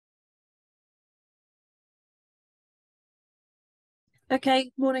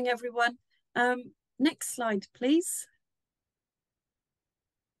Okay, morning everyone. Next slide, please.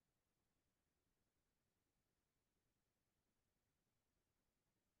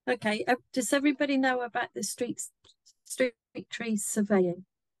 Okay, does everybody know about the street tree surveying?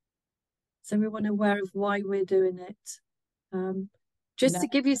 Is everyone aware of why we're doing it? Just to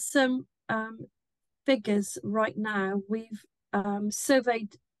give you some figures right now, we've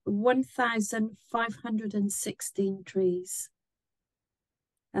surveyed 1,516 trees,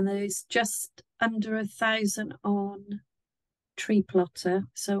 and there's just under 1,000 on Tree Plotter.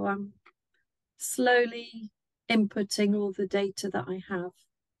 So I'm slowly inputting all the data that I have.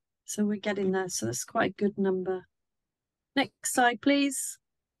 So we're getting there. So that's quite a good number. Next slide, please.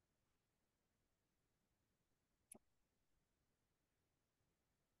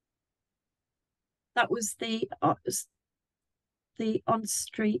 That was the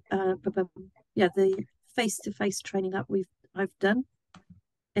on-street, the face-to-face training that I've done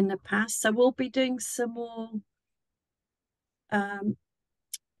in the past. So we'll be doing some more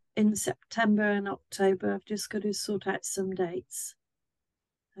in September and October. I've just got to sort out some dates.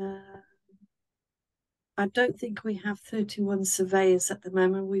 I don't think we have 31 surveyors at the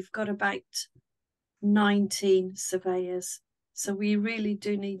moment. We've got about 19 surveyors. So we really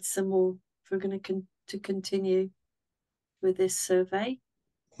do need some more if we're going to continue with this survey.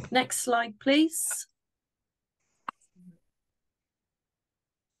 Next slide, please.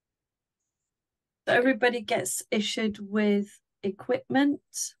 So everybody gets issued with equipment.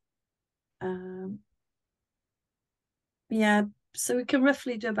 Yeah, so we can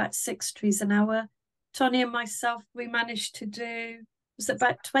roughly do about 6 trees an hour. Tony and myself, we managed to do, was it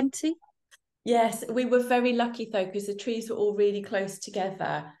about 20? Yes, we were very lucky though, because the trees were all really close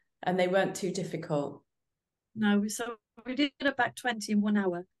together and they weren't too difficult. No, so we did about 20 in 1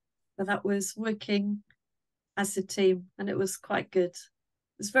 hour, but that was working as a team and it was quite good.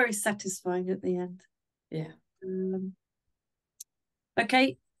 It was very satisfying at the end. Yeah.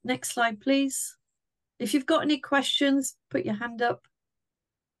 Okay, next slide, please. If you've got any questions, put your hand up.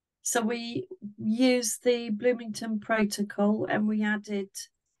 So we used the Bloomington protocol and we added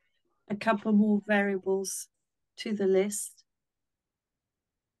a couple more variables to the list.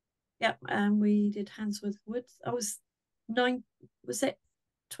 Yep, and we did Handsworth Woods. Was it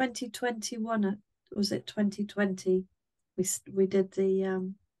 2021 or was it 2020? We did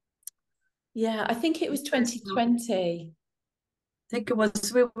the Yeah, I think it was 2020. I think it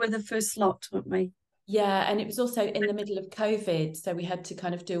was. We were the first lot, weren't we? Yeah, and it was also in the middle of COVID, so we had to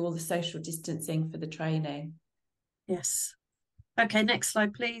kind of do all the social distancing for the training. Yes. Okay, next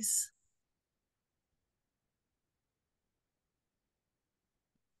slide, please.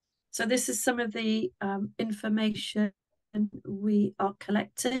 So this is some of the information we are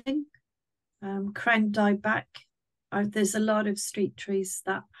collecting. Crown dieback. There's a lot of street trees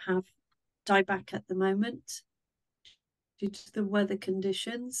that have dieback at the moment due to the weather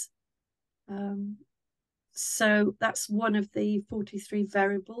conditions. So that's one of the 43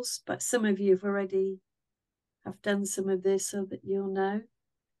 variables, but some of you have already done some of this so that you'll know.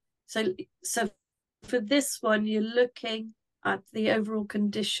 So for this one, you're looking at the overall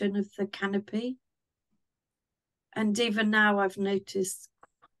condition of the canopy. And even now I've noticed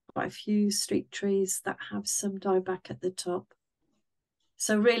quite a few street trees that have some dieback at the top.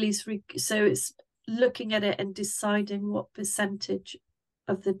 So really, it's looking at it and deciding what percentage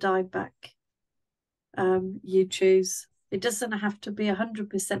of the dieback you choose. It doesn't have to be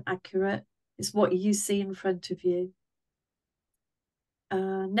 100% accurate. It's what you see in front of you.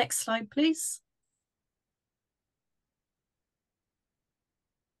 Next slide, please.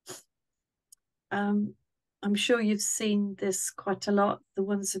 I'm sure you've seen this quite a lot. The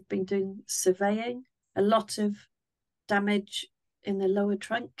ones who've been doing surveying, a lot of damage in the lower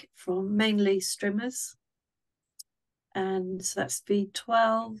trunk from mainly strimmers. And so that's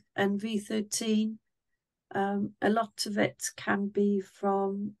V12 and V13. A lot of it can be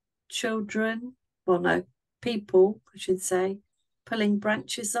from children, people, I should say, pulling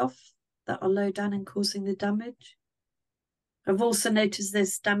branches off that are low down and causing the damage. I've also noticed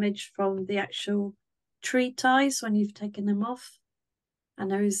there's damage from the actual tree ties when you've taken them off, and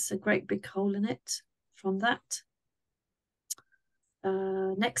there is a great big hole in it from that.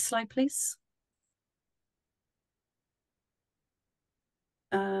 Next slide, please.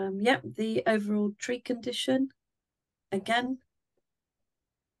 The overall tree condition. Again,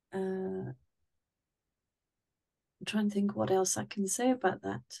 I'm trying to think what else I can say about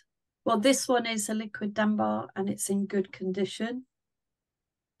that. Well, this one is a liquid dunbar and it's in good condition.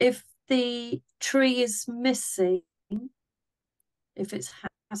 If the tree is missing, if it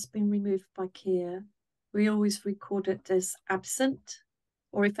has been removed by care, we always record it as absent,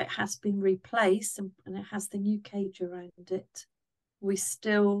 or if it has been replaced and it has the new cage around it, we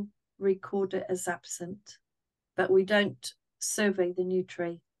still record it as absent, but we don't survey the new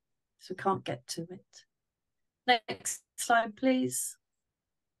tree, so we can't get to it. Next slide, please.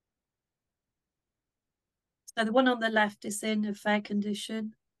 So the one on the left is in a fair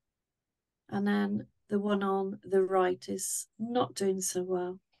condition, and then the one on the right is not doing so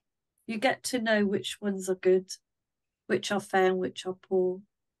well. You get to know which ones are good, which are fair, and which are poor.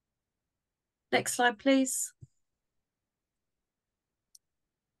 Next slide, please.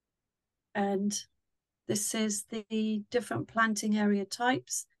 And this is the different planting area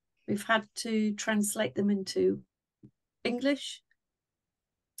types. We've had to translate them into English.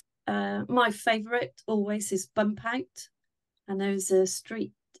 My favourite always is Bump Out, and there's a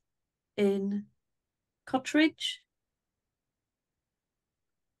street in Cottridge.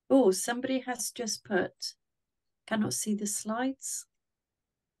 Oh, somebody has just put, cannot see the slides.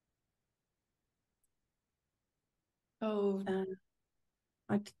 Oh,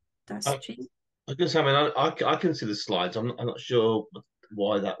 that's cheap. I guess, I mean, I can see the slides. I'm not sure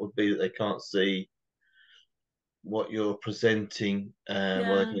why that would be that they can't see what you're presenting.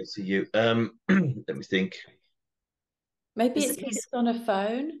 Well, they can see you. Let me think. Maybe it's on a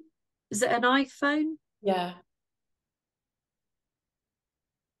phone. Is it an iPhone? Yeah.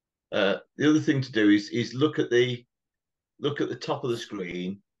 The other thing to do is look at the top of the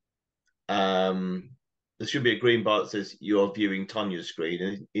screen. There should be a green bar that says you're viewing Tanya's screen,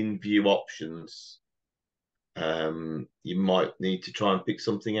 and in view options, you might need to try and pick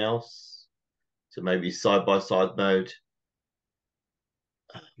something else. So maybe side-by-side mode,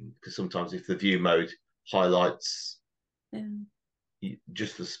 because sometimes if the view mode highlights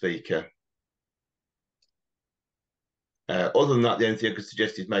just the speaker. Other than that, the only thing I could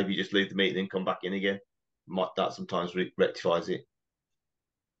suggest is maybe just leave the meeting and come back in again. That sometimes rectifies it.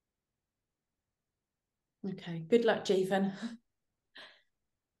 Okay, good luck, Jeevan.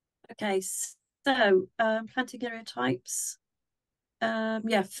 Okay, so planting area types.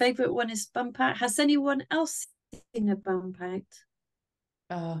 Yeah, favourite one is Bump Out. Has anyone else seen a Bump Out?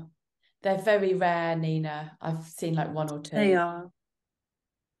 Oh, they're very rare, Nina. I've seen like one or two. They are.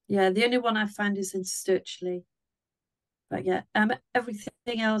 Yeah, the only one I found is in Sturchley. But yeah,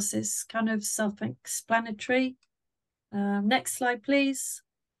 everything else is kind of self-explanatory. Next slide, please.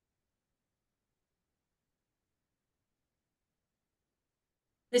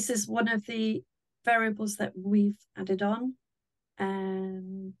 This is one of the variables that we've added on,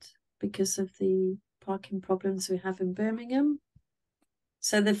 and because of the parking problems we have in Birmingham.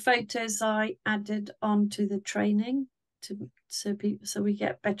 So the photos I added onto the training so we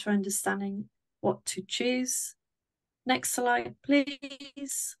get better understanding what to choose. Next slide,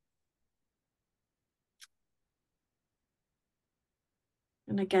 please.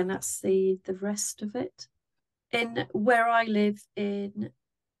 And again, that's the rest of it. In where I live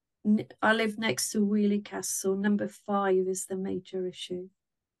next to Wheelie Castle. Number 5 is the major issue,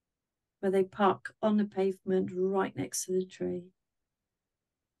 where they park on the pavement right next to the tree.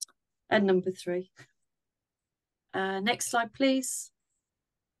 And number 3. Next slide, please.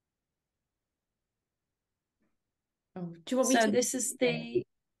 Oh, do you want me to? So this is the...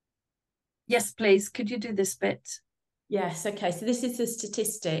 Yes, please. Could you do this bit? Yes. Okay. So this is the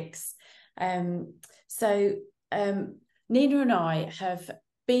statistics. Nina and I have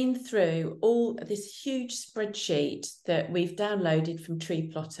been through all this huge spreadsheet that we've downloaded from Tree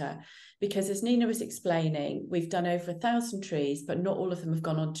Plotter, because as Nina was explaining, we've done over 1,000 trees, but not all of them have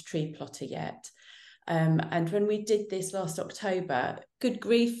gone on to Tree Plotter yet. And when we did this last October, good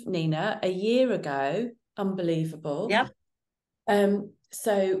grief, Nina, a year ago, unbelievable. Yeah.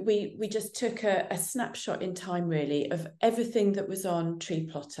 So we just took a snapshot in time, really, of everything that was on Tree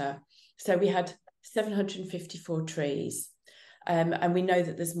Plotter. So we had 754 trees, and we know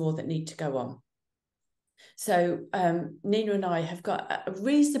that there's more that need to go on. So Nina and I have got a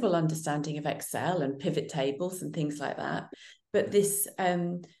reasonable understanding of Excel and pivot tables and things like that. But this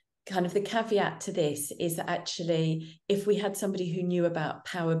kind of the caveat to this is that actually, if we had somebody who knew about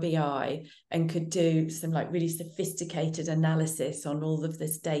Power BI and could do some like really sophisticated analysis on all of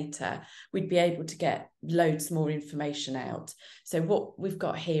this data, we'd be able to get loads more information out. So what we've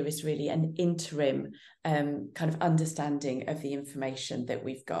got here is really an interim kind of understanding of the information that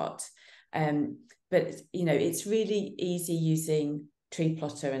we've got. But, you know, it's really easy using Tree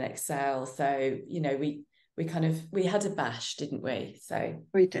Plotter and Excel. So, you know, we had a bash, didn't we? So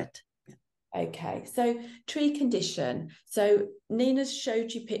we did. Okay, so tree condition. So Nina's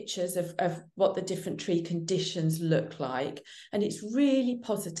showed you pictures of what the different tree conditions look like. And it's really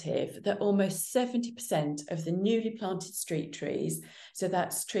positive that almost 70% of the newly planted street trees, so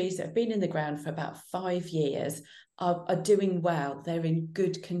that's trees that have been in the ground for about 5 years, are doing well. They're in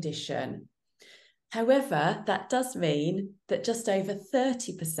good condition. However, that does mean that just over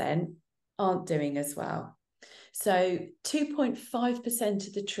 30% aren't doing as well. So 2.5%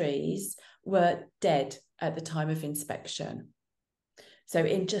 of the trees were dead at the time of inspection. So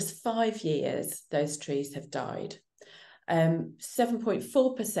in just 5 years, those trees have died.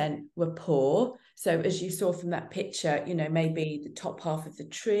 7.4% were poor. So as you saw from that picture, you know, maybe the top half of the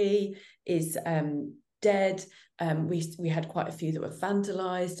tree is dead. We had quite a few that were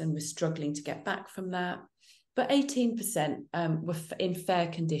vandalised and were struggling to get back from that. But 18% were in fair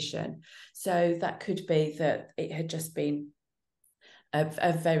condition. So that could be that it had just been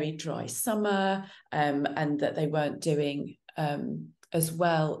a very dry summer, and that they weren't doing as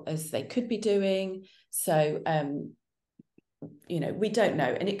well as they could be doing. So, you know, we don't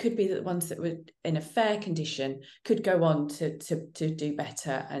know. And it could be that the ones that were in a fair condition could go on to do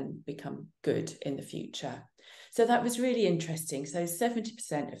better and become good in the future. So that was really interesting. So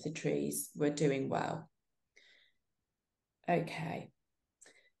 70% of the trees were doing well. Okay,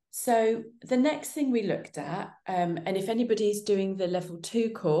 so the next thing we looked at, and if anybody's doing the level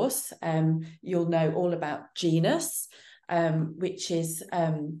 2 course, you'll know all about genus, which is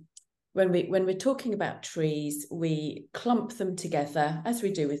when we're talking about trees, we clump them together, as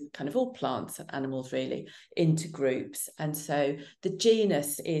we do with kind of all plants and animals really, into groups. And so the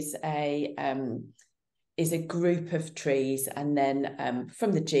genus is a group of trees, and then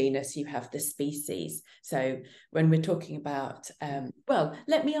from the genus you have the species. So when we're talking about, well,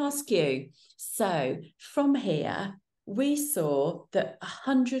 let me ask you, so from here we saw that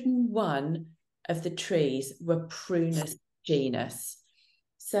 101 of the trees were Prunus genus.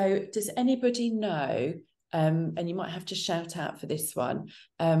 So does anybody know, and you might have to shout out for this one,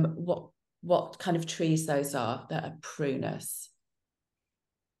 what kind of trees those are that are Prunus?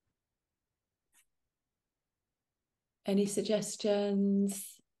 Any suggestions?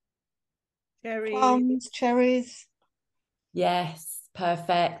 Cherries. Plums, cherries. Yes,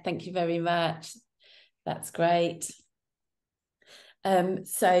 perfect. Thank you very much. That's great.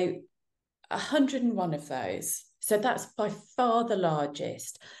 So 101 of those. So that's by far the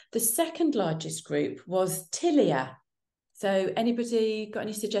largest. The second largest group was Tilia. So anybody got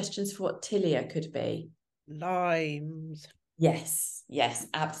any suggestions for what Tilia could be? Limes. Yes,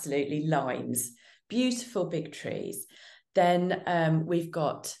 absolutely. Limes. Beautiful big trees. Then we've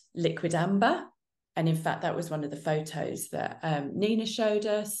got liquid amber. And in fact, that was one of the photos that Nina showed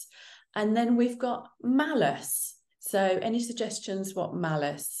us. And then we've got malus. So any suggestions what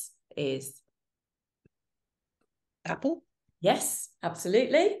malus is? Apple. Yes,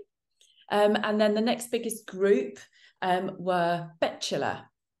 absolutely. And then the next biggest group were betula.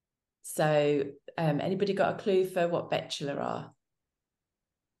 So anybody got a clue for what betula are?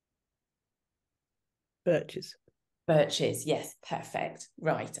 Birches. Birches, yes, perfect.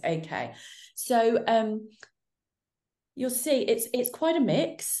 Right, okay. So you'll see it's quite a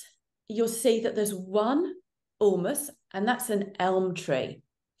mix. You'll see that there's one ulmus, and that's an elm tree.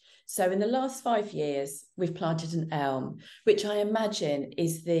 So in the last 5 years, we've planted an elm, which I imagine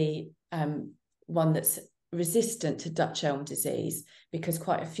is the one that's resistant to Dutch elm disease, because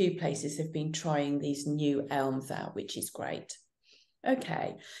quite a few places have been trying these new elms out, which is great.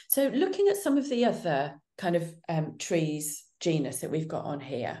 Okay, so looking at some of the other kind of trees genus that we've got on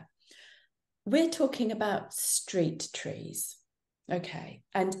here, we're talking about street trees. Okay,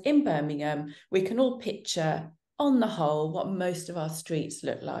 and in Birmingham, we can all picture on the whole what most of our streets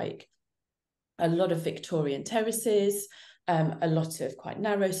look like. A lot of Victorian terraces, a lot of quite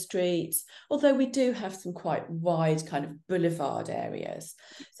narrow streets, although we do have some quite wide kind of boulevard areas.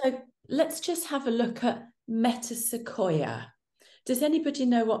 So let's just have a look at metasequoia. Does anybody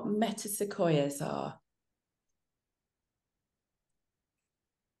know what metasequoias are?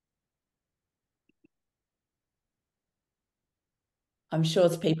 I'm sure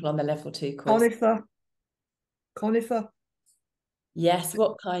there's people on the level 2 course. Conifer. Yes,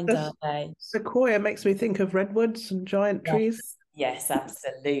 what kind are they? Sequoia makes me think of redwoods and giant trees. Yes,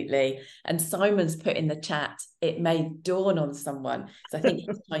 absolutely. And Simon's put in the chat, it may dawn on someone. So I think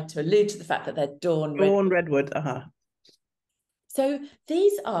he's trying to allude to the fact that they're dawn redwood. So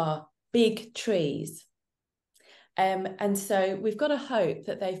these are big trees. And so we've got to hope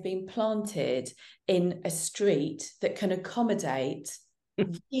that they've been planted in a street that can accommodate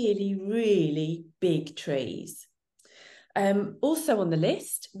really, really big trees. Also on the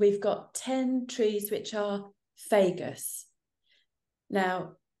list, we've got 10 trees which are fagus.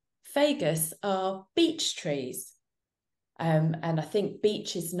 Now, fagus are beech trees. And I think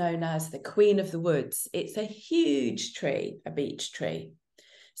beech is known as the queen of the woods. It's a huge tree, a beech tree.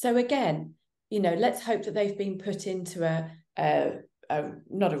 So again, let's hope that they've been put into a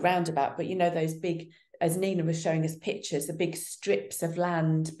not a roundabout, but those big, as Nina was showing us pictures, the big strips of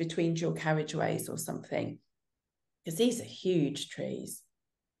land between dual carriageways or something, because these are huge trees.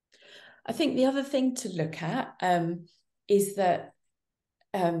 I think the other thing to look at is that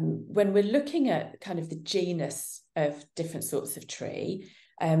when we're looking at kind of the genus of different sorts of tree,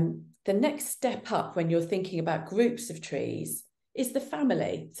 the next step up when you're thinking about groups of trees is the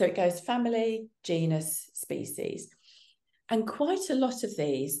family. So it goes family, genus, species. And quite a lot of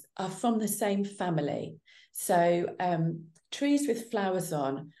these are from the same family. So trees with flowers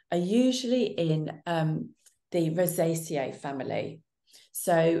on are usually in the Rosaceae family.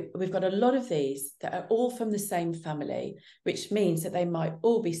 So we've got a lot of these that are all from the same family, which means that they might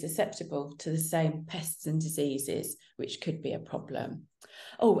all be susceptible to the same pests and diseases, which could be a problem.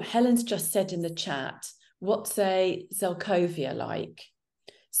 Oh, Helen's just said in the chat, what's a Zelkovia like?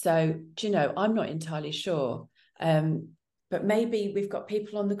 So, I'm not entirely sure. But maybe we've got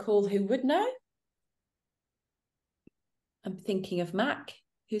people on the call who would know. I'm thinking of Mac,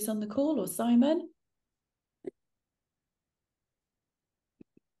 who's on the call, or Simon.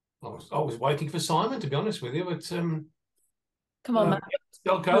 I was waiting for Simon, to be honest with you, but Come on, Mac.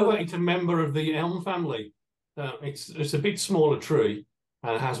 Zelkova, it's a member of the elm family. It's a bit smaller tree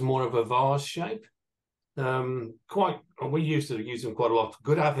and it has more of a vase shape. We used to use them quite a lot.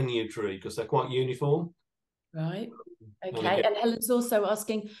 Good avenue tree because they're quite uniform. Right. Okay. And Helen's also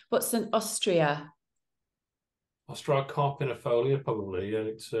asking, what's an Austria? Austria carpinifolia, probably.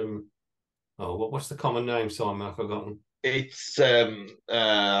 It's what's the common name, Simon? I've forgotten. It's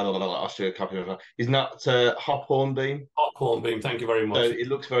Austria carpinifolia. Isn't that hop hornbeam? Hop hornbeam. Thank you very much. So it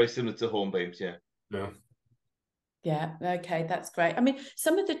looks very similar to hornbeams. Yeah. Yeah. Yeah. Okay, that's great. I mean,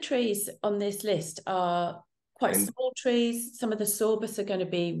 some of the trees on this list are quite small trees. Some of the sorbus are going to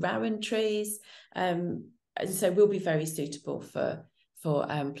be rowan trees. And so will be very suitable for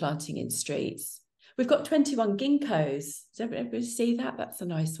planting in streets. We've got 21 ginkgos. Does everybody see that? That's a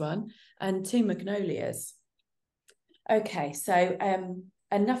nice one. And 2 magnolias. Okay, so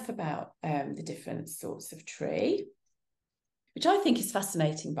enough about the different sorts of tree, which I think is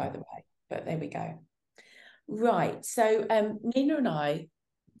fascinating, by the way, but there we go. Right, so Nina and I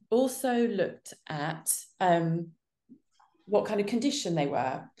also looked at what kind of condition they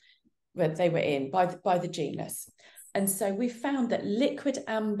were in by the genus. And so we found that liquid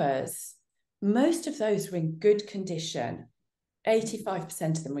ambers, most of those were in good condition.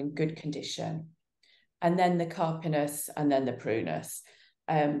 85% of them were in good condition. And then the carpinus and then the prunus.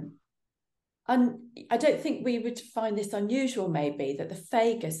 And I don't think we would find this unusual, maybe, that the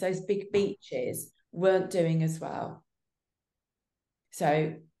fagus, those big beeches, weren't doing as well.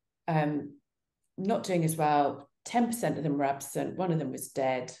 So not doing as well. 10% of them were absent. One of them was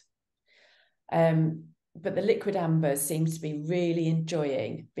dead. But the liquid amber seems to be really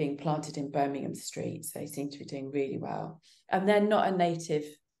enjoying being planted in Birmingham streets. They seem to be doing really well. And they're not a native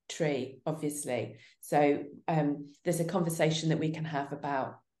tree, obviously. So there's a conversation that we can have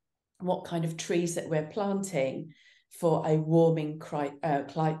about what kind of trees that we're planting for a warming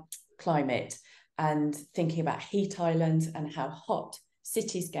climate, and thinking about heat islands and how hot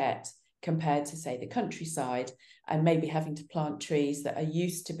cities get compared to, say, the countryside, and maybe having to plant trees that are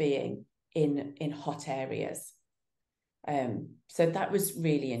used to being in hot areas. So that was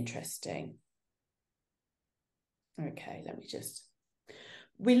really interesting. Okay,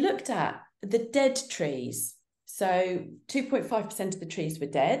 we looked at the dead trees. So 2.5% of the trees were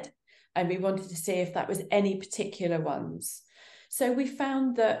dead, and we wanted to see if that was any particular ones. So we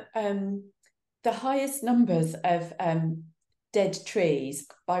found that the highest numbers of dead trees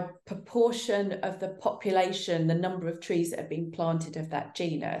by proportion of the population, the number of trees that have been planted of that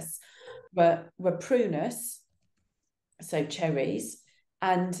genus, were prunus, so cherries,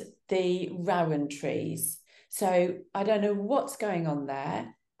 and the rowan trees. So I don't know what's going on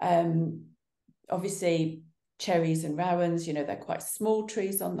there. Obviously, cherries and rowans, they're quite small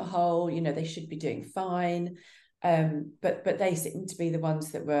trees on the whole. They should be doing fine. But they seem to be the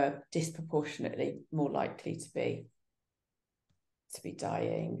ones that were disproportionately more likely to be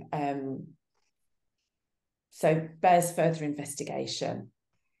dying. So bears further investigation.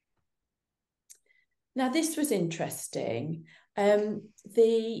 Now, this was interesting.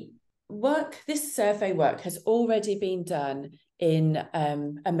 This survey work has already been done in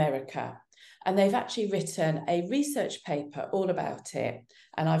America. And they've actually written a research paper all about it.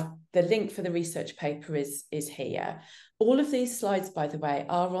 And the link for the research paper is here. All of these slides, by the way,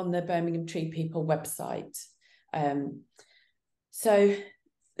 are on the Birmingham TreePeople website. So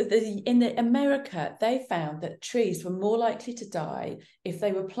in America, they found that trees were more likely to die if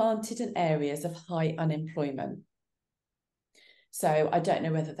they were planted in areas of high unemployment. So I don't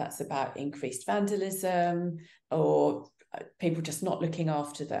know whether that's about increased vandalism or people just not looking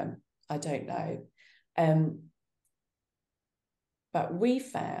after them. I don't know. But we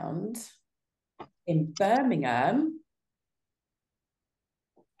found in Birmingham,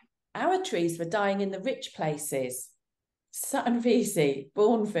 our trees were dying in the rich places. Sutton Vesey,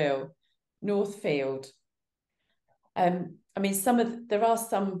 Bourneville, Northfield. I mean, there are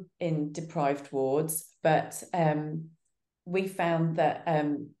some in deprived wards, but we found that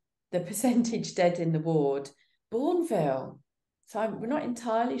the percentage dead in the ward, Bourneville. So we're not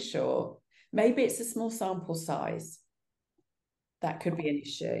entirely sure. Maybe it's a small sample size. That could be an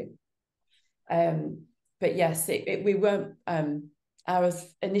issue. But yes, we weren't. Our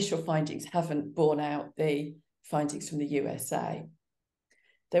initial findings haven't borne out the findings from the USA.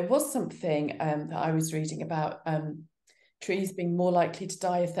 There was something that I was reading about trees being more likely to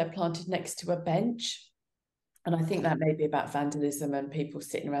die if they're planted next to a bench. And I think that may be about vandalism and people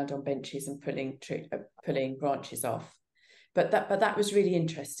sitting around on benches and pulling branches off. But that was really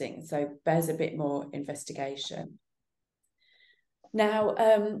interesting. So bears a bit more investigation. Now,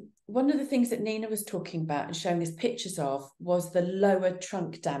 one of the things that Nina was talking about and showing us pictures of was the lower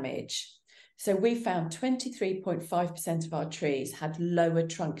trunk damage. So we found 23.5% of our trees had lower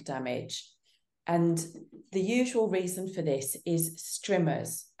trunk damage. And the usual reason for this is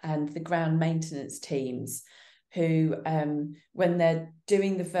strimmers and the ground maintenance teams who, when they're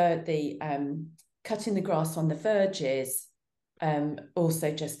doing cutting the grass on the verges,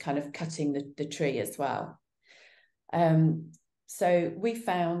 also just kind of cutting the tree as well. So we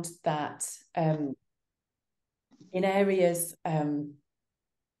found that in areas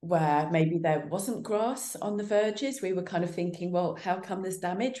where maybe there wasn't grass on the verges, we were kind of thinking, well, how come there's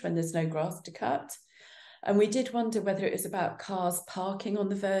damage when there's no grass to cut? And we did wonder whether it was about cars parking on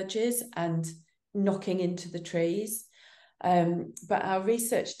the verges and knocking into the trees. But our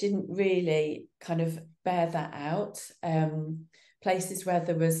research didn't really kind of bear that out. Places where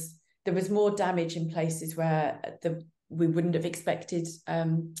there was more damage in places where we wouldn't have expected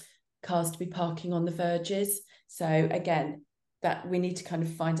cars to be parking on the verges. So again, that we need to kind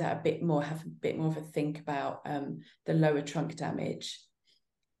of find out a bit more, have a bit more of a think about the lower trunk damage.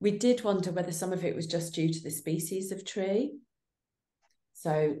 We did wonder whether some of it was just due to the species of tree.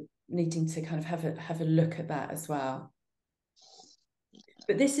 So needing to kind of have a look at that as well.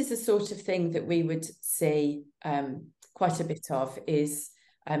 But this is the sort of thing that we would see quite a bit of, is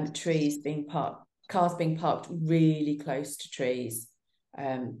cars being parked really close to trees.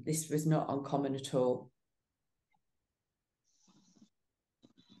 This was not uncommon at all.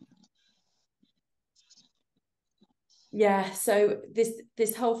 Yeah, so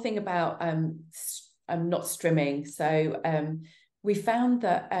this whole thing about not strimming. So we found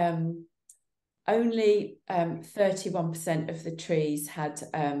that only 31% of the trees had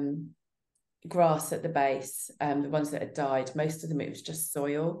grass at the base, the ones that had died. Most of them, it was just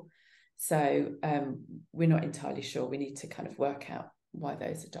soil. So we're not entirely sure. We need to kind of work out why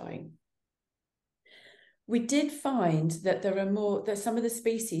those are dying. We did find that that some of the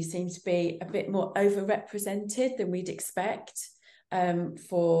species seem to be a bit more overrepresented than we'd expect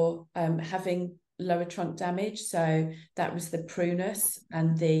for having lower trunk damage. So that was the prunus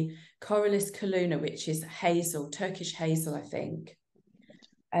and the Corylus coluna, which is hazel, Turkish hazel, I think.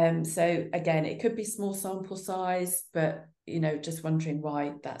 So again, it could be small sample size, but just wondering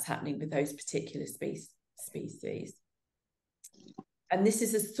why that's happening with those particular species. And this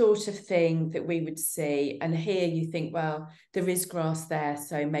is a sort of thing that we would see. And here you think, well, there is grass there,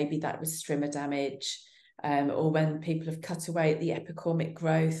 so maybe that was strimmer damage. Or when people have cut away at the epicormic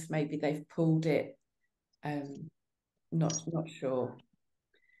growth, maybe they've pulled it. Not sure.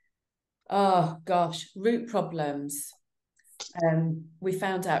 Oh gosh, root problems. We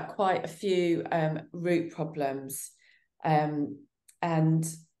found out quite a few root problems. And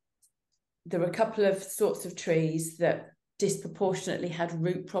there were a couple of sorts of trees that disproportionately had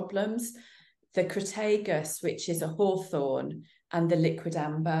root problems. The Crataegus, which is a hawthorn, and the liquid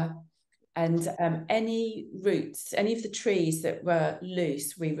amber. And any roots, any of the trees that were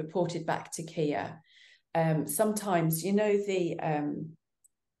loose, we reported back to Kia. Sometimes, the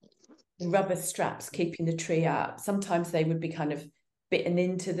rubber straps keeping the tree up, sometimes they would be kind of bitten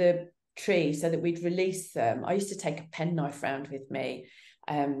into the tree so that we'd release them. I used to take a penknife round with me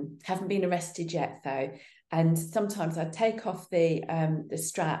Haven't been arrested yet though. And sometimes I'd take off the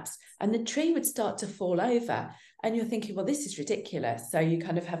straps and the tree would start to fall over. And you're thinking, well, this is ridiculous. So you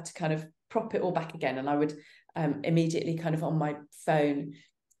kind of have to kind of prop it all back again. And I would immediately kind of on my phone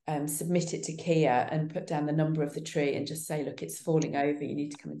submit it to Kia and put down the number of the tree and just say, look, it's falling over. You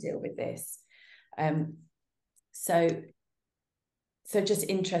need to come and deal with this. So just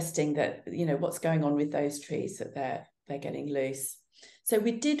interesting that, you know, what's going on with those trees, that they're getting loose. So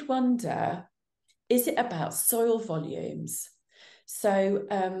we did wonder, is it about soil volumes? So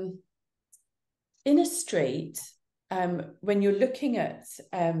in a street, when you're looking at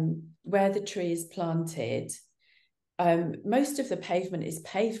where the tree is planted, most of the pavement is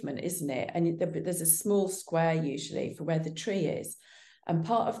pavement, isn't it? And there's a small square usually for where the tree is. And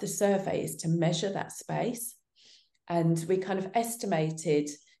part of the survey is to measure that space. And we kind of estimated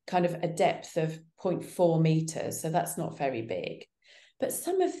kind of a depth of 0.4 meters. So that's not very big. But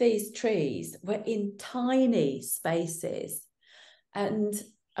some of these trees were in tiny spaces. And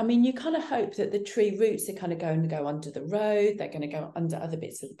I mean, you kind of hope that the tree roots are kind of going to go under the road. They're going to go under other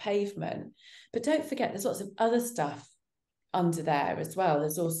bits of the pavement. But don't forget, there's lots of other stuff under there as well.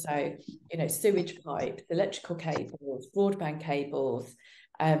 There's also, you know, sewage pipes, electrical cables, broadband cables,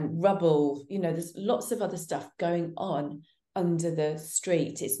 rubble, you know, there's lots of other stuff going on under the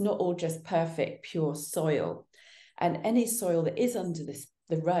street. It's not all just perfect, pure soil. And any soil that is under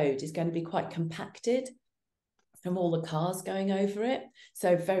the road is going to be quite compacted from all the cars going over it.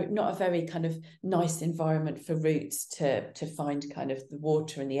 So not a very kind of nice environment for roots to find kind of the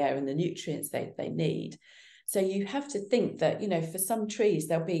water and the air and the nutrients they need. So you have to think that, you know, for some trees,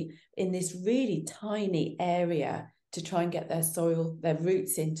 they'll be in this really tiny area to try and get their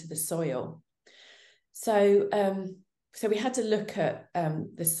roots into the soil. So we had to look at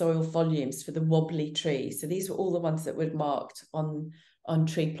the soil volumes for the wobbly trees. So these were all the ones that were marked on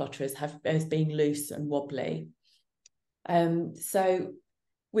Tree Plotter as being loose and wobbly. So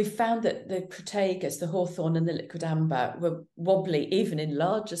we found that the Crataegus, the hawthorn and the liquid amber were wobbly even in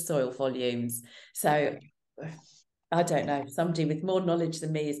larger soil volumes. So I don't know, somebody with more knowledge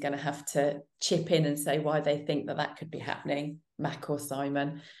than me is going to have to chip in and say why they think that could be happening, Mac or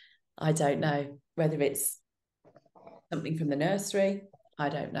Simon. I don't know whether it's something from the nursery. I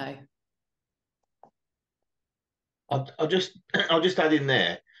don't know. I'll just add in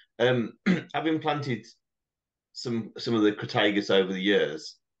there, having planted some of the Crataegus over the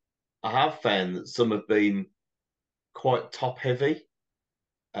years, I have found that some have been quite top heavy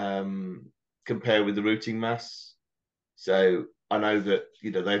compared with the rooting mass. So I know that,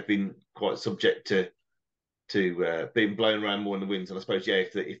 you know, they've been quite subject to being blown around more in the winds. And I suppose, yeah,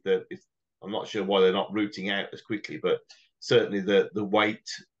 if I'm not sure why they're not rooting out as quickly, but certainly the weight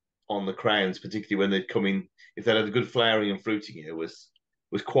on the crowns, particularly when they'd come in, if they had a good flowering and fruiting year, was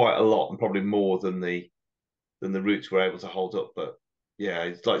quite a lot, and probably more than the roots were able to hold up. But yeah,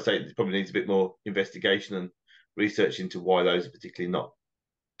 it's like I say, it probably needs a bit more investigation and research into why those are particularly not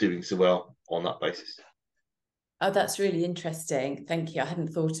doing so well on that basis. Oh, that's really interesting. Thank you. I hadn't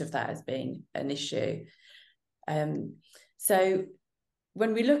thought of that as being an issue. So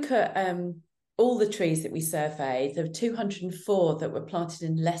when we look at all the trees that we surveyed, there were 204 that were planted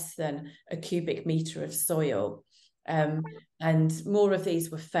in less than a cubic metre of soil. And more of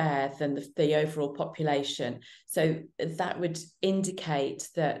these were fair than the overall population. So that would indicate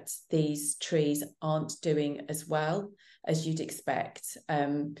that these trees aren't doing as well as you'd expect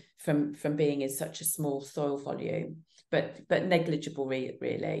from being in such a small soil volume, but negligible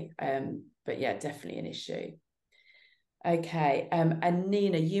really. But yeah, definitely an issue. Okay, and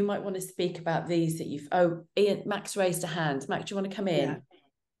Nina, you might want to speak about these that Ian, Max raised a hand. Max, do you want to come in? Yeah.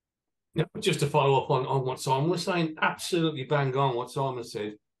 Yeah, just to follow up on what Simon was saying, absolutely bang on what Simon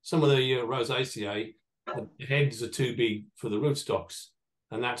said. Some of the Rosaceae, the heads are too big for the rootstocks.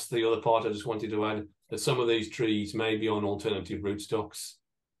 And that's the other part I just wanted to add, that some of these trees may be on alternative rootstocks.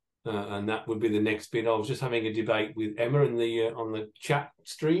 And that would be the next bit. I was just having a debate with Emma in on the chat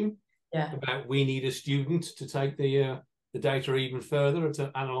stream about we need a student to take the data even further and to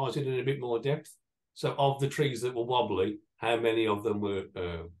analyse it in a bit more depth. So of the trees that were wobbly, how many of them were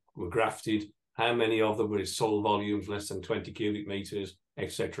grafted, how many of them were soil volumes less than 20 cubic meters,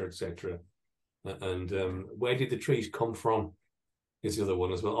 etc., etc. And where did the trees come from is the other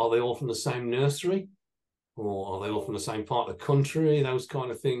one as well. Are they all from the same nursery, or are they all from the same part of the country? Those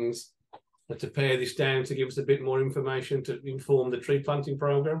kind of things. And to pare this down to give us a bit more information to inform the tree planting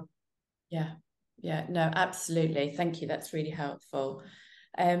program. Yeah, no, absolutely. Thank you. That's really helpful.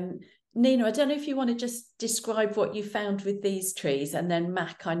 Nina, I don't know if you want to just describe what you found with these trees, and then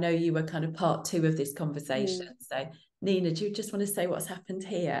Mac, I know you were kind of part two of this conversation, so Nina, do you just want to say what's happened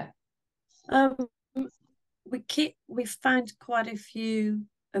here? We found quite a few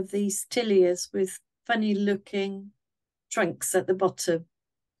of these tilias with funny looking trunks at the bottom,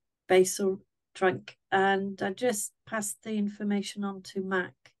 basal trunk, and I just passed the information on to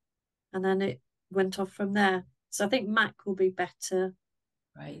Mac, and then it went off from there. So I think Mac will be better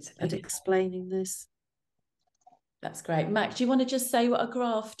at explaining this. That's great. Mac, do you want to just say what a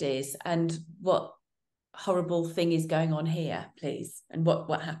graft is and what horrible thing is going on here, please, and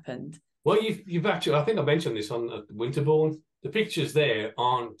what happened? Well, you've actually, I think I mentioned this on Winterbourne. The pictures there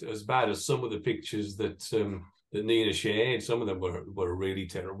aren't as bad as some of the pictures that that Nina shared. Some of them were really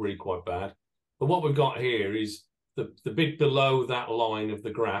terrible, really quite bad. But what we've got here is the bit below that line of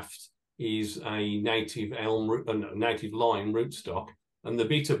the graft is a native native lime rootstock, and the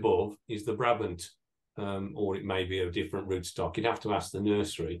bit above is the Brabant, or it may be a different rootstock. You'd have to ask the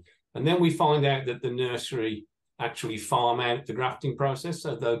nursery. And then we find out that the nursery actually farm out the grafting process,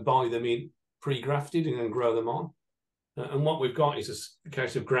 so they'll buy them in pre-grafted and then grow them on. And what we've got is a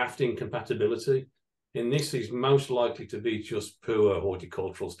case of grafting compatibility. And this is most likely to be just poor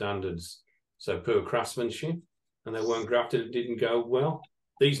horticultural standards, so poor craftsmanship, and they weren't grafted, it didn't go well.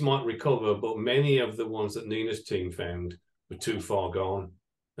 These might recover, but many of the ones that Nina's team found were too far gone.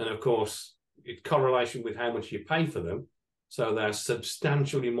 And of course, it's correlation with how much you pay for them. So they're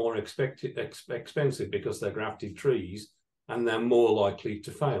substantially more expensive because they're grafted trees, and they're more likely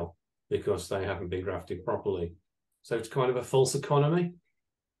to fail because they haven't been grafted properly. So it's kind of a false economy.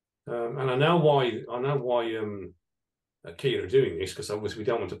 And I know why Kia are doing this, because obviously we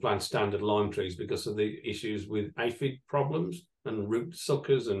don't want to plant standard lime trees because of the issues with aphid problems and root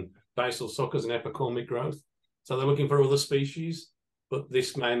suckers and basal suckers and epicormic growth. So they're looking for other species, but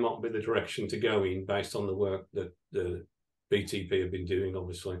this may not be the direction to go in based on the work that the BTP have been doing,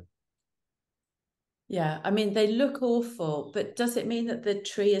 obviously. Yeah, I mean, they look awful, but does it mean that the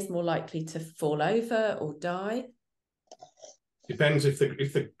tree is more likely to fall over or die? Depends if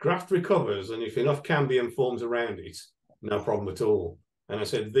the graft recovers and if enough cambium forms around it, no problem at all. And I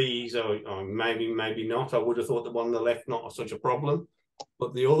said these are maybe not. I would have thought the one on the left not such a problem,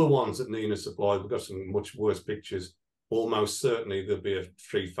 but the other ones that Nina supplied, we've got some much worse pictures. Almost certainly there'll be a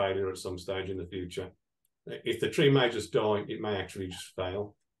tree failure at some stage in the future. If the tree may just die, it may actually just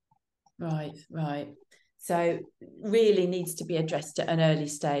fail. Right. So really needs to be addressed at an early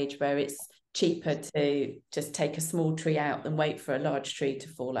stage where it's cheaper to just take a small tree out than wait for a large tree to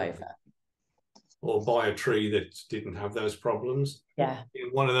fall over. Or buy a tree that didn't have those problems. Yeah.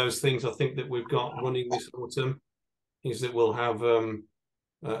 One of those things I think that we've got running this autumn is that we'll have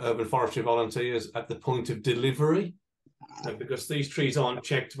urban forestry volunteers at the point of delivery, because these trees aren't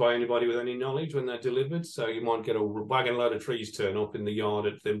checked by anybody with any knowledge when they're delivered. So you might get a wagon load of trees turn up in the yard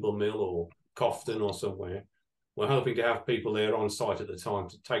at Thimble Mill or Cofton or somewhere. We're hoping to have people there on site at the time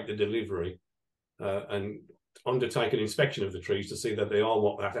to take the delivery and undertake an inspection of the trees to see that they are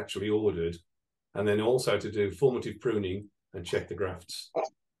what that actually ordered, and then also to do formative pruning and check the grafts.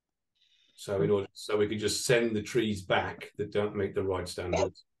 So we can just send the trees back that don't meet the right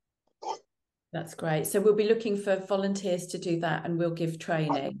standards. That's great. So we'll be looking for volunteers to do that, and we'll give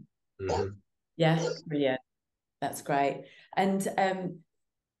training. Mm-hmm. Yeah, brilliant. That's great. And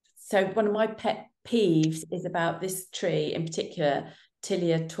so one of my pet peeves is about this tree in particular,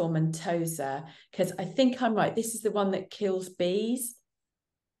 Tilia tomentosa, because I think I'm right. This is the one that kills bees.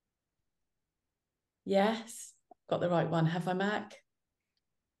 Yes, got the right one. Have I, Mac?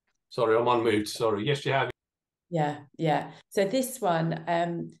 Sorry, I'm on mute. Sorry. Yes, you have. Yeah. So this one,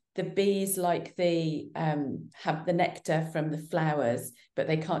 the bees like have the nectar from the flowers, but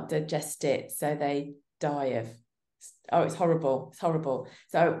they can't digest it, so they die of. Oh, it's horrible. It's horrible.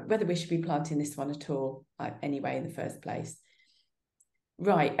 So whether we should be planting this one at all, anyway, in the first place.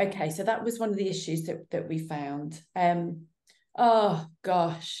 Right. Okay. So that was one of the issues that we found. Oh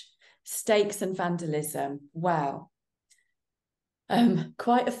gosh, stakes and vandalism. Wow.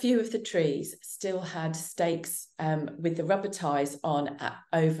 Quite a few of the trees still had stakes with the rubber ties on at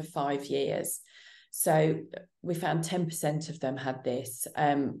over 5 years. So we found 10% of them had this,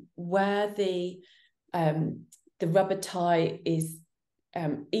 where the rubber tie is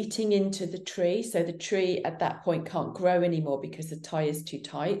eating into the tree. So the tree at that point can't grow anymore because the tie is too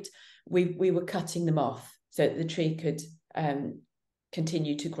tight. We were cutting them off so that the tree could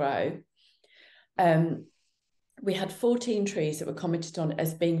continue to grow. We had 14 trees that were commented on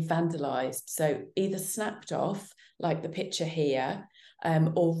as being vandalised. So either snapped off, like the picture here,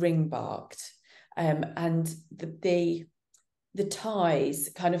 or ring barked. And the ties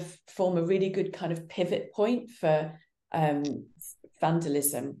kind of form a really good kind of pivot point for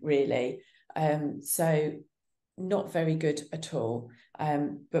vandalism, really. So not very good at all.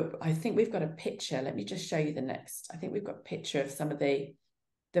 But I think we've got a picture. Let me just show you the next. I think we've got a picture of some of the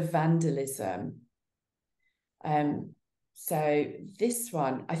vandalism. So this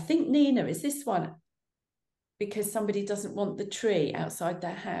one, I think, Nina, is this one because somebody doesn't want the tree outside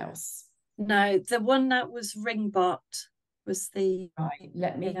their house? No, the one that was Ringbot was the Right,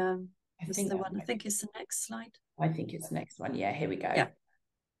 let me, I think it's the next slide. I think it's the next one. Yeah, here we go. Yeah.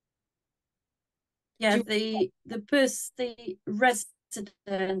 Yeah, the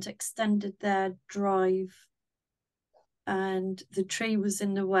resident extended their drive and the tree was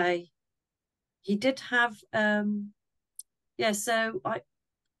in the way. He did have so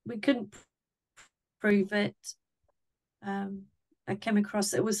we couldn't prove it. I came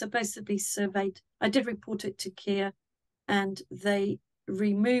across it was supposed to be surveyed. I did report it to Kia and they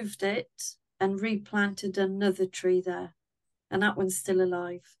removed it and replanted another tree there, and that one's still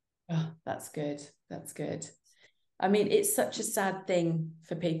alive. Oh, that's good. That's good. I mean, it's such a sad thing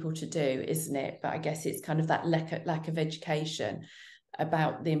for people to do, isn't it? But I guess it's kind of that lack of education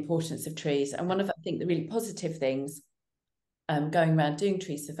about the importance of trees. And one of, I think, the really positive things going around doing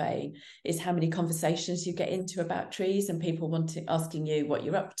tree surveying is how many conversations you get into about trees, and people asking you what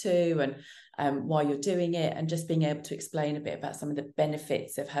you're up to and why you're doing it, and just being able to explain a bit about some of the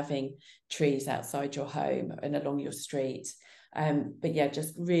benefits of having trees outside your home and along your street. But yeah,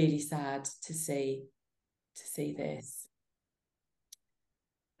 just really sad to see this.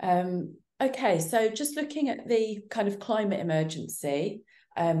 Okay, so just looking at the kind of climate emergency,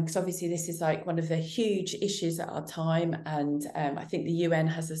 because obviously this is like one of the huge issues at our time, and I think the UN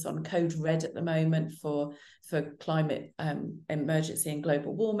has us on code red at the moment for climate emergency and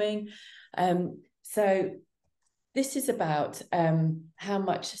global warming. So this is about how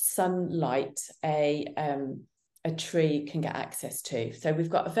much sunlight a tree can get access to. So we've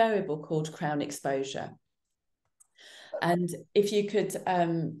got a variable called crown exposure. And if you could,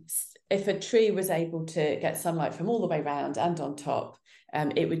 if a tree was able to get sunlight from all the way around and on top,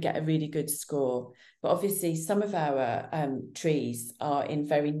 it would get a really good score. But obviously some of our trees are in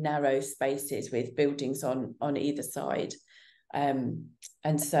very narrow spaces with buildings on either side. And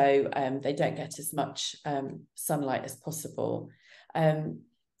so they don't get as much sunlight as possible.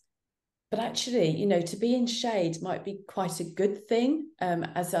 But actually, you know, to be in shade might be quite a good thing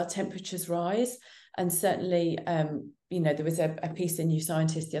as our temperatures rise. And certainly, you know, there was a piece in New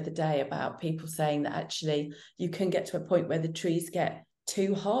Scientist the other day about people saying that actually you can get to a point where the trees get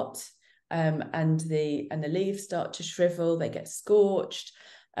too hot and the leaves start to shrivel, they get scorched.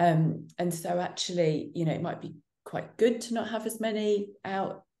 And so actually, you know, it might be quite good to not have as many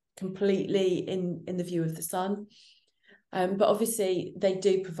out completely in the view of the sun. But obviously they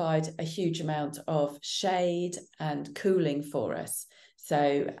do provide a huge amount of shade and cooling for us.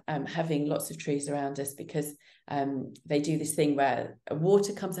 So having lots of trees around us, because they do this thing where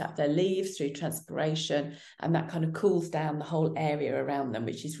water comes out of their leaves through transpiration, and that kind of cools down the whole area around them,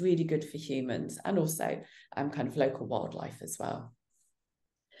 which is really good for humans and also kind of local wildlife as well.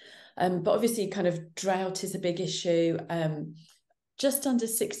 But obviously kind of drought is a big issue. Just under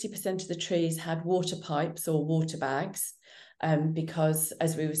 60% of the trees had water pipes or water bags. Because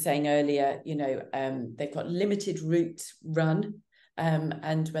as we were saying earlier, you know, they've got limited root run,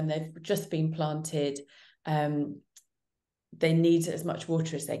 and when they've just been planted, they need as much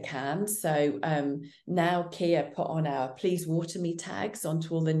water as they can. So now Kia put on our please water me tags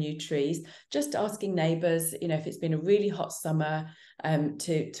onto all the new trees, just asking neighbours, you know, if it's been a really hot summer,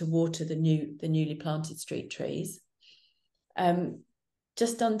 to water the newly planted street trees.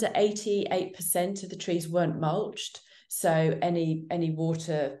 Just under 88% of the trees weren't mulched. So any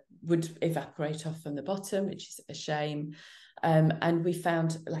water would evaporate off from the bottom, which is a shame. And we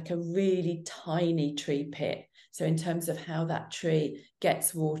found like a really tiny tree pit. So in terms of how that tree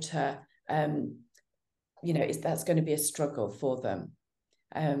gets water, you know, that's going to be a struggle for them.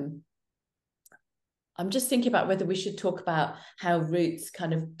 I'm just thinking about whether we should talk about how roots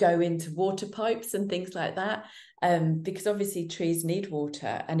kind of go into water pipes and things like that, because obviously trees need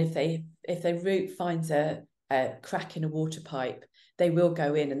water, and if their root finds a crack in a water pipe, they will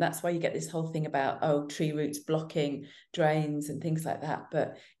go in, and that's why you get this whole thing about, oh, tree roots blocking drains and things like that.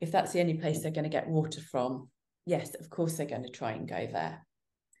 But if that's the only place they're going to get water from, yes, of course they're going to try and go there.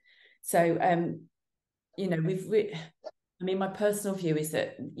 So you know, I mean, my personal view is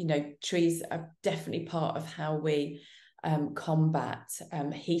that, you know, trees are definitely part of how we combat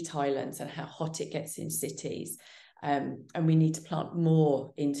heat islands and how hot it gets in cities. And we need to plant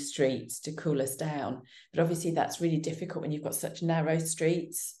more in streets to cool us down. But obviously that's really difficult when you've got such narrow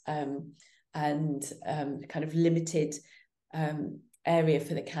streets and kind of limited area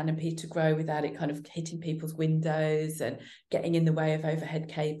for the canopy to grow without it kind of hitting people's windows and getting in the way of overhead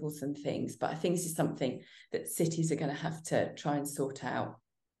cables and things. But I think this is something that cities are going to have to try and sort out.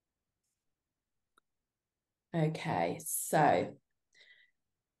 Okay, so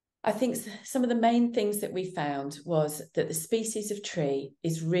I think some of the main things that we found was that the species of tree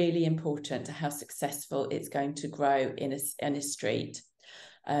is really important to how successful it's going to grow in a street.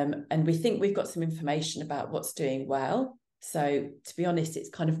 And we think we've got some information about what's doing well. So to be honest, it's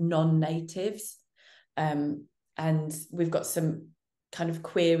kind of non-natives. And we've got some kind of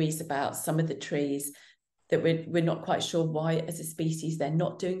queries about some of the trees that we're not quite sure why as a species they're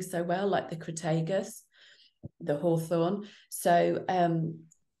not doing so well, like the Crataegus, the hawthorn. So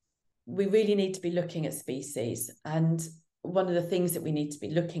we really need to be looking at species. And one of the things that we need to be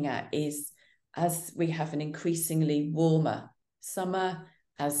looking at is, as we have an increasingly warmer summer,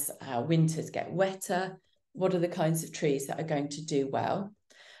 as our winters get wetter, what are the kinds of trees that are going to do well?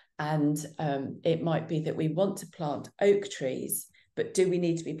 And it might be that we want to plant oak trees, but do we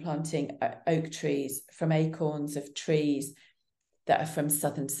need to be planting oak trees from acorns of trees that are from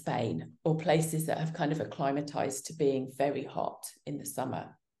southern Spain, or places that have kind of acclimatized to being very hot in the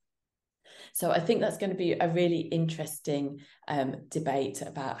summer? So I think that's going to be a really interesting debate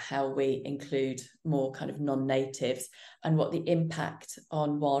about how we include more kind of non-natives and what the impact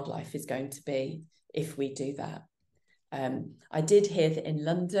on wildlife is going to be if we do that. I did hear that in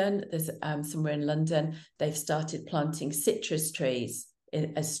London, there's somewhere in London, they've started planting citrus trees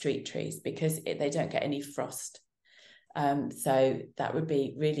as street trees because they don't get any frost. So that would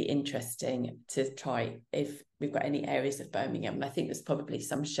be really interesting to try if we've got any areas of Birmingham. And I think there's probably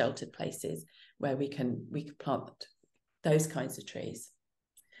some sheltered places where we can plant those kinds of trees.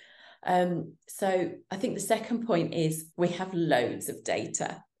 So I think the second point is we have loads of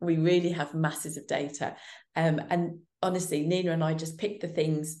data. We really have masses of data. And honestly, Nina and I just picked the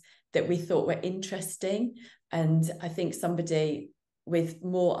things that we thought were interesting. And I think somebody with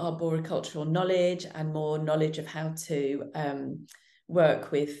more arboricultural knowledge and more knowledge of how to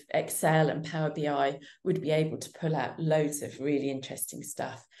work with Excel and Power BI would be able to pull out loads of really interesting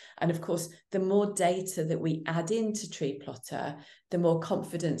stuff. And of course, the more data that we add into TreePlotter, the more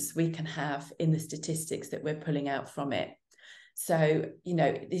confidence we can have in the statistics that we're pulling out from it. So, you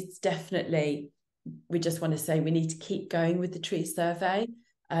know, it's definitely, we just want to say we need to keep going with the tree survey.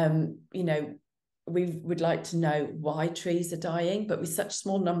 You know, we would like to know why trees are dying, but with such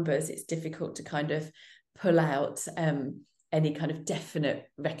small numbers, it's difficult to kind of pull out any kind of definite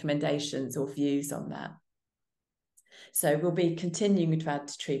recommendations or views on that. So we'll be continuing to add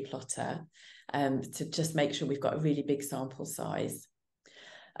to TreePlotter to just make sure we've got a really big sample size.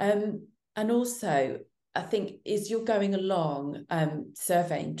 And also, I think as you're going along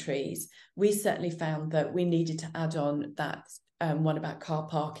surveying trees, we certainly found that we needed to add on that one about car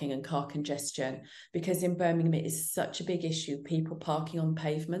parking and car congestion, because in Birmingham it is such a big issue, people parking on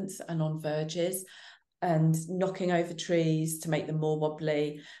pavements and on verges and knocking over trees to make them more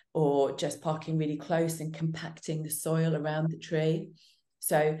wobbly, or just parking really close and compacting the soil around the tree.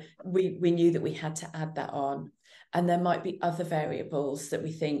 So we knew that we had to add that on. And there might be other variables that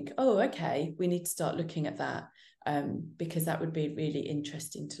we think, oh, okay, we need to start looking at that, because that would be really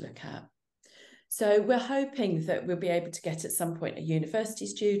interesting to look at. So we're hoping that we'll be able to get at some point a university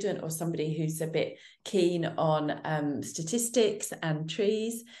student or somebody who's a bit keen on statistics and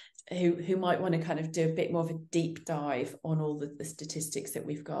trees, who might want to kind of do a bit more of a deep dive on all the statistics that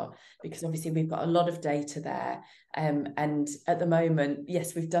we've got, because obviously we've got a lot of data there. And at the moment,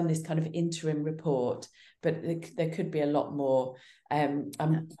 yes, we've done this kind of interim report, but there could be a lot more. I'm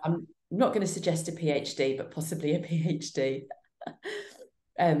not going to suggest a PhD, but possibly a PhD.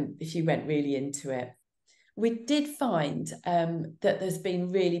 If you went really into it. We did find that there's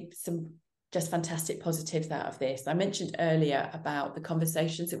been really some just fantastic positives out of this. I mentioned earlier about the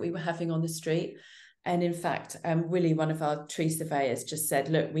conversations that we were having on the street. And in fact, Willie, one of our tree surveyors, just said,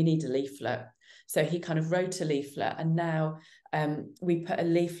 look, we need a leaflet. So he kind of wrote a leaflet, and now we put a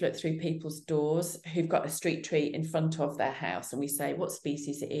leaflet through people's doors who've got a street tree in front of their house, and we say what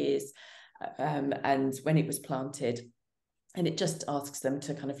species it is and when it was planted. And it just asks them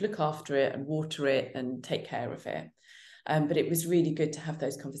to kind of look after it and water it and take care of it. But it was really good to have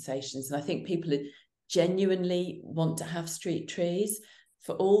those conversations. And I think people genuinely want to have street trees.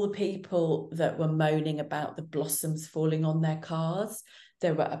 For all the people that were moaning about the blossoms falling on their cars,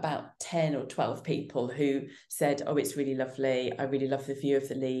 there were about 10 or 12 people who said, oh, it's really lovely. I really love the view of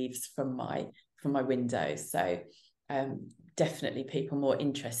the leaves from my window. So definitely people more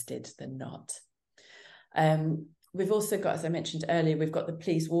interested than not. we've also got, as I mentioned earlier, we've got the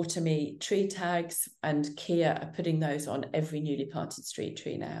Please Water Me tree tags, and Kia are putting those on every newly planted street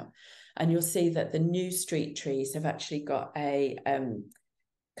tree now. And you'll see that the new street trees have actually got a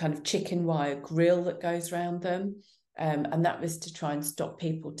kind of chicken wire grill that goes around them. And that was to try and stop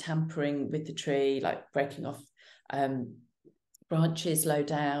people tampering with the tree, like breaking off branches low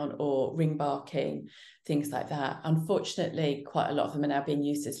down or ring barking, things like that. Unfortunately, quite a lot of them are now being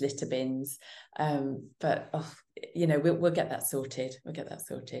used as litter bins. But we'll get that sorted. We'll get that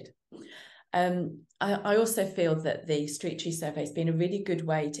sorted. I also feel that the street tree survey has been a really good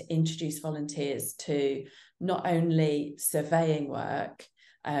way to introduce volunteers to not only surveying work,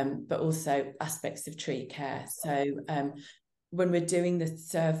 but also aspects of tree care. So when we're doing the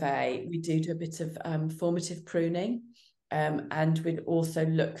survey, we do a bit of formative pruning. And we'd also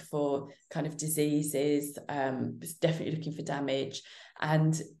look for kind of diseases, definitely looking for damage.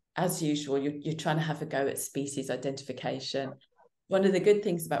 And as usual, you're trying to have a go at species identification. One of the good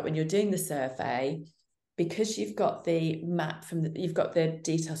things about when you're doing the survey, because you've got the map you've got the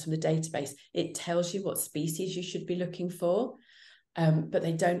details from the database, it tells you what species you should be looking for, but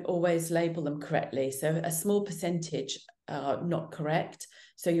they don't always label them correctly. So a small percentage are not correct.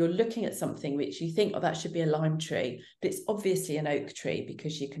 So you're looking at something which you think, oh, that should be a lime tree, but it's obviously an oak tree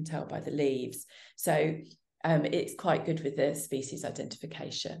because you can tell by the leaves. So it's quite good with the species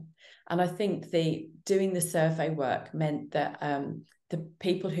identification. And I think doing the survey work meant that the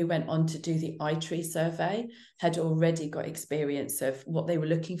people who went on to do the iTree survey had already got experience of what they were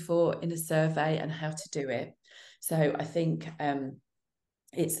looking for in a survey and how to do it. So I think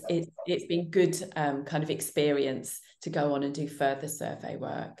it's been good kind of experience to go on and do further survey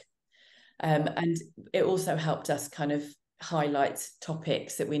work. And it also helped us kind of highlight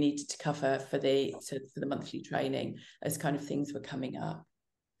topics that we needed to cover for the monthly training as kind of things were coming up.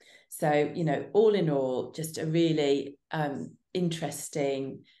 So, all in all, just a really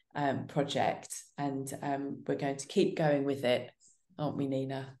interesting project, and we're going to keep going with it, aren't we,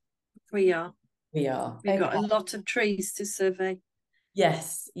 Nina? We are. We are. We've got a lot of trees to survey.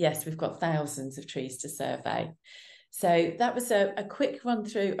 Yes, we've got thousands of trees to survey. So that was a quick run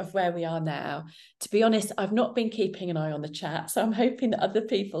through of where we are now. To be honest, I've not been keeping an eye on the chat, so I'm hoping that other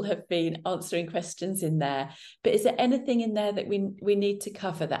people have been answering questions in there. But is there anything in there that we need to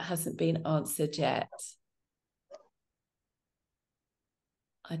cover that hasn't been answered yet?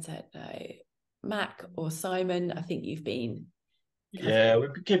 I don't know. Mac or Simon, I think you've been. Yeah,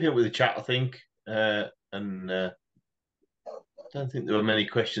 we've been keeping up with the chat, I think. I don't think there were many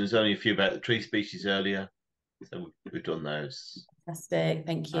questions, only a few about the tree species earlier. So we've done those. Fantastic,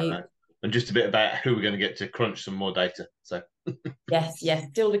 thank you. And just a bit about who we're going to get to crunch some more data. So yes,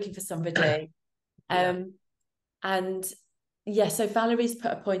 still looking for somebody. Yeah. And yeah, so Valerie's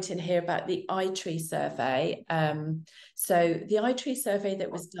put a point in here about the iTree survey. So the iTree survey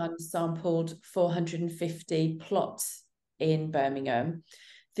that was done sampled 450 plots in Birmingham.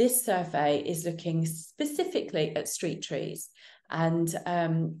 This survey is looking specifically at street trees. And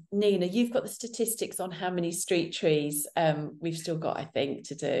Nina, you've got the statistics on how many street trees we've still got, I think,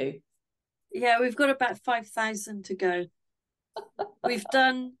 to do. Yeah, we've got about 5,000 to go. We've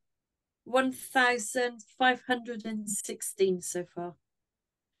done 1,516 so far.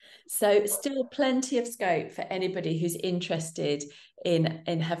 So still plenty of scope for anybody who's interested in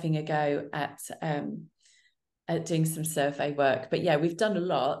having a go at doing some survey work. But yeah, we've done a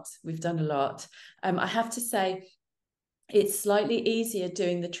lot. I have to say, it's slightly easier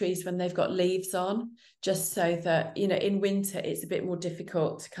doing the trees when they've got leaves on, just so that, in winter, it's a bit more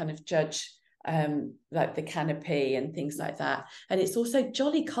difficult to kind of judge like the canopy and things like that. And it's also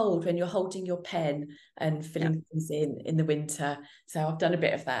jolly cold when you're holding your pen and filling things in the winter. So I've done a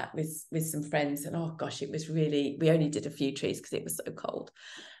bit of that with some friends, and oh gosh, it was really, we only did a few trees because it was so cold.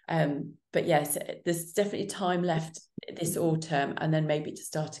 But yes, there's definitely time left this autumn, and then maybe to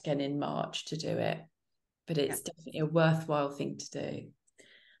start again in March to do it. But it's definitely a worthwhile thing to do.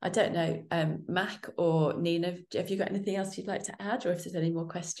 I don't know, Mac or Nina, have you got anything else you'd like to add, or if there's any more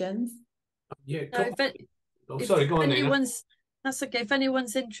questions? Yeah. No, Sorry, go on, Nina. That's okay. If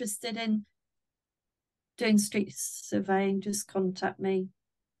anyone's interested in doing street surveying, just contact me,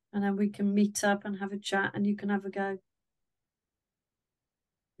 and then we can meet up and have a chat, and you can have a go.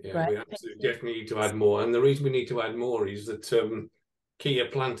 Yeah, Right. we absolutely definitely need to add more. And the reason we need to add more is that Kia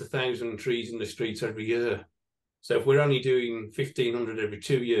plant 1,000 trees in the streets every year. So if we're only doing 1,500 every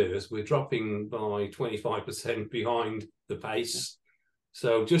 2 years, we're dropping by 25% behind the pace.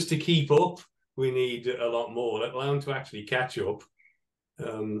 So just to keep up, we need a lot more, let alone to actually catch up.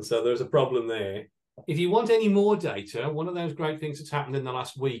 So there's a problem there. If you want any more data, one of those great things that's happened in the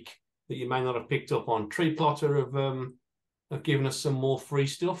last week that you may not have picked up on. TreePlotter have given us some more free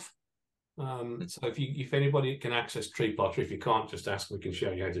stuff. So if anybody can access TreePlotter, if you can't, just ask. We can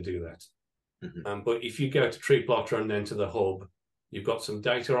show you how to do that. But if you go to TreePlotter and then to the hub, you've got some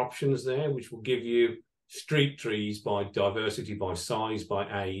data options there, which will give you street trees by diversity, by size,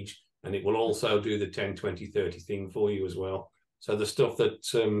 by age, and it will also do the 10, 20, 30 thing for you as well. So the stuff that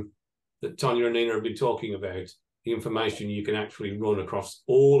that Tanya and Nina have been talking about, the information you can actually run across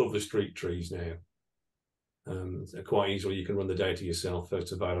all of the street trees now. So quite easily you can run the data yourself, so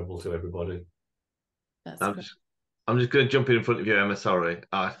it's available to everybody. I'm just going to jump in front of you, Emma. Sorry.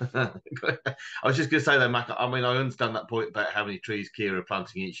 I was just going to say that, Mac. I mean, I understand that point about how many trees Kira are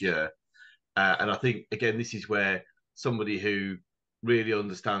planting each year. And I think, again, this is where somebody who really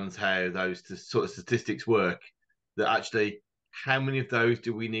understands how those sort of statistics work, that actually, how many of those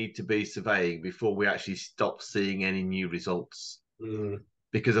do we need to be surveying before we actually stop seeing any new results?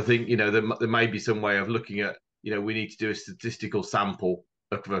 Because I think, there may be some way of looking at, we need to do a statistical sample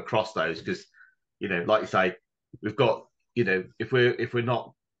across those because, like you say, we've got, if we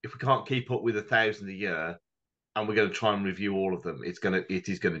can't keep up with 1,000 a year and we're going to try and review all of them, it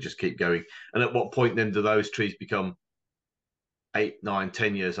is going to just keep going. And at what point then do those trees become 8, 9,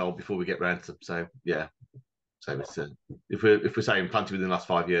 10 years old before we get round to them? So yeah. So it's, if we're saying planted within the last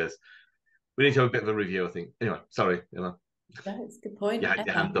 5 years, we need to have a bit of a review, I think. Anyway, sorry, Emma. That's a good point. You had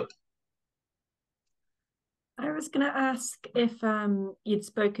your hand up. I was going to ask if you'd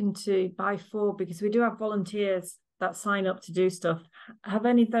spoken to By4, because we do have volunteers that sign up to do stuff. Have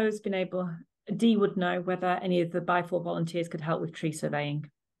any of those been able? Dee would know whether any of the By4 volunteers could help with tree surveying.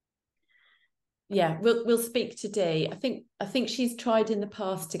 Yeah, we'll speak to Dee. I think she's tried in the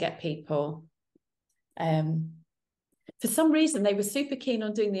past to get people. For some reason, they were super keen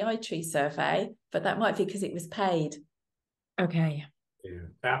on doing the iTree survey, but that might be because it was paid. Okay. Yeah,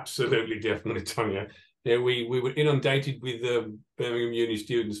 absolutely, definitely, Tanya. Yeah, we were inundated with Birmingham Uni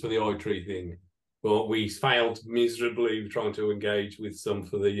students for the iTree thing, but we failed miserably trying to engage with some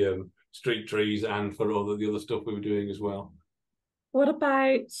for the street trees and for all the other stuff we were doing as well. What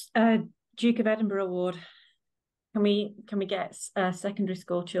about Duke of Edinburgh Award? Can we get secondary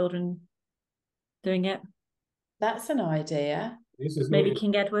school children doing it? That's an idea. Maybe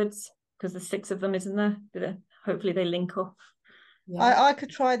King Edward's, because there's 6 of them, isn't there? Hopefully they link up. Yeah. I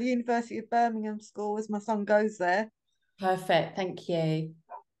could try the University of Birmingham school as my son goes there. Perfect, thank you.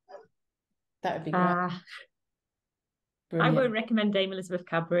 That would be great. I won't recommend Dame Elizabeth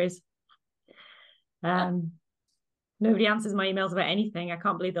Cadbury's. Nobody answers my emails about anything. I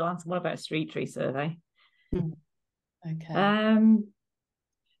can't believe they'll answer one about a street tree survey. Okay.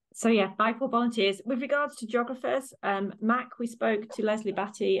 So yeah, By4 volunteers. With regards to geographers, Mac, we spoke to Leslie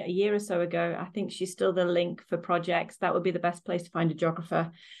Batty a year or so ago. I think she's still the link for projects. That would be the best place to find a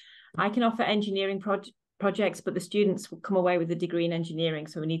geographer. I can offer engineering projects, but the students will come away with a degree in engineering.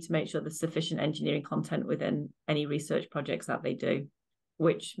 So we need to make sure there's sufficient engineering content within any research projects that they do,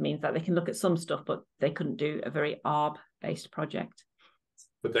 which means that they can look at some stuff, but they couldn't do a very ARB-based project.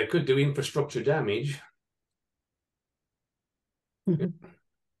 But they could do infrastructure damage.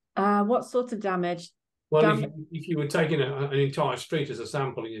 What sort of damage? Well, if you were taking an entire street as a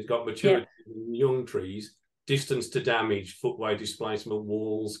sample and you've got mature young trees, distance to damage, footway displacement,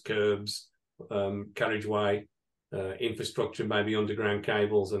 walls, curbs, carriageway, infrastructure, maybe underground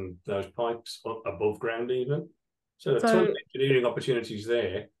cables and those pipes above ground even. So a ton of engineering opportunities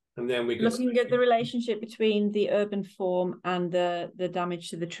there. And then we can looking at the relationship between the urban form and the damage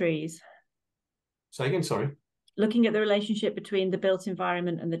to the trees. Say again, sorry. Looking at the relationship between the built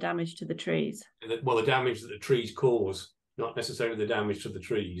environment and the damage to the trees. Well, the damage that the trees cause, not necessarily the damage to the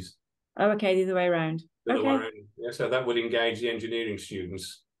trees. Oh, okay, the other way around. Yeah, so that would engage the engineering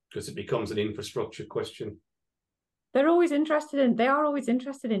students because it becomes an infrastructure question. They are always interested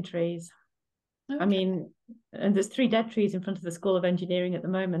in trees. Okay. I mean, and there's 3 dead trees in front of the School of Engineering at the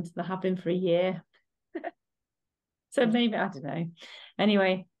moment. There have been for a year. So maybe, I don't know.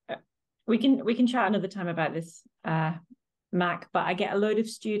 Anyway, we can chat another time about this, Mac, but I get a load of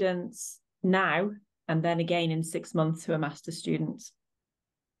students now and then again in 6 months who are master's students.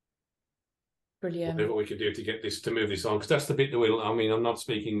 Brilliant. Whatever we could do to move this on, because that's the bit that I'm not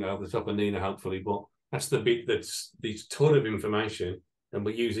speaking off the top of Nina, hopefully, but that's the bit that's this ton of information and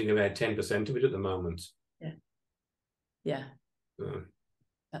we're using about 10% of it at the moment. Yeah.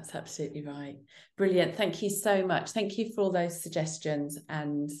 That's absolutely right. Brilliant. Thank you so much. Thank you for all those suggestions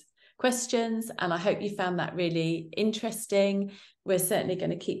and questions. And I hope you found that really interesting. We're certainly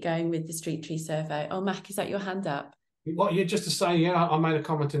going to keep going with the street tree survey. Oh, Mac, is that your hand up? Well, yeah, just to say, I made a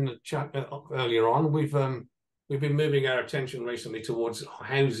comment in the chat earlier on. We've we've been moving our attention recently towards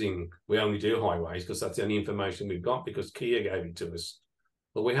housing. We only do highways because that's the only information we've got because Kia gave it to us.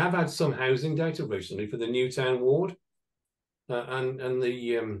 But we have had some housing data recently for the Newtown ward, and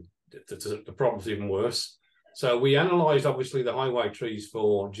the problem's even worse. So we analysed obviously the highway trees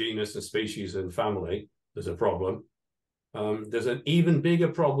for genus and species and family. There's a problem. There's an even bigger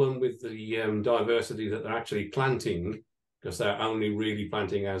problem with the diversity that they're actually planting, because they're only really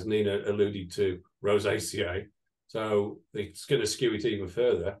planting, as Nina alluded to, Rosaceae. So it's going to skew it even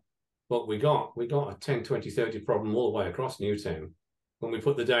further. But we got a 10, 20, 30 problem all the way across Newtown. When we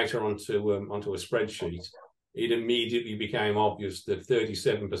put the data onto a spreadsheet, it immediately became obvious that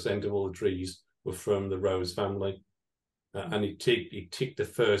 37% of all the trees were from the rose family. And it ticked the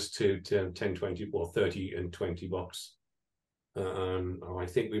first two 10, 20, or 30 and 20 box. I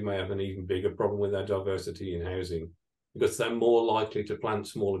think we may have an even bigger problem with our diversity in housing, because they're more likely to plant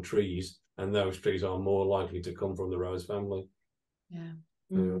smaller trees, and those trees are more likely to come from the rose family. Yeah.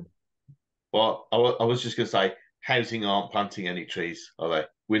 Mm. Well, I was just going to say, housing aren't planting any trees, are they?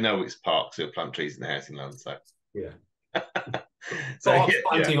 We know it's parks that plant trees in the housing land, so yeah. So Parks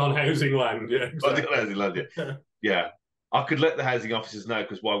planting on housing land, yeah. Exactly. Planting on housing land, yeah. Yeah. I could let the housing officers know,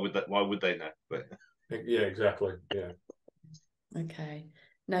 because why would they know? But yeah, exactly. Yeah. Okay.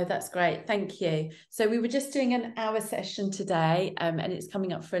 No, that's great. Thank you. So we were just doing an hour session today, and it's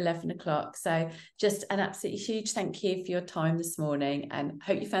coming up for 11 o'clock. So just an absolutely huge thank you for your time this morning, and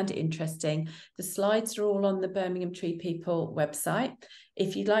hope you found it interesting. The slides are all on the Birmingham TreePeople website.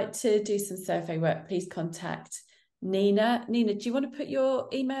 If you'd like to do some survey work, please contact Nina. Nina, do you want to put your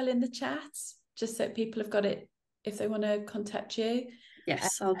email in the chat, just so people have got it if they want to contact you?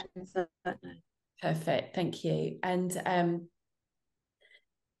 Yes, I'll do that now. Perfect. Thank you. And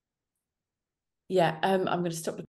yeah, I'm going to stop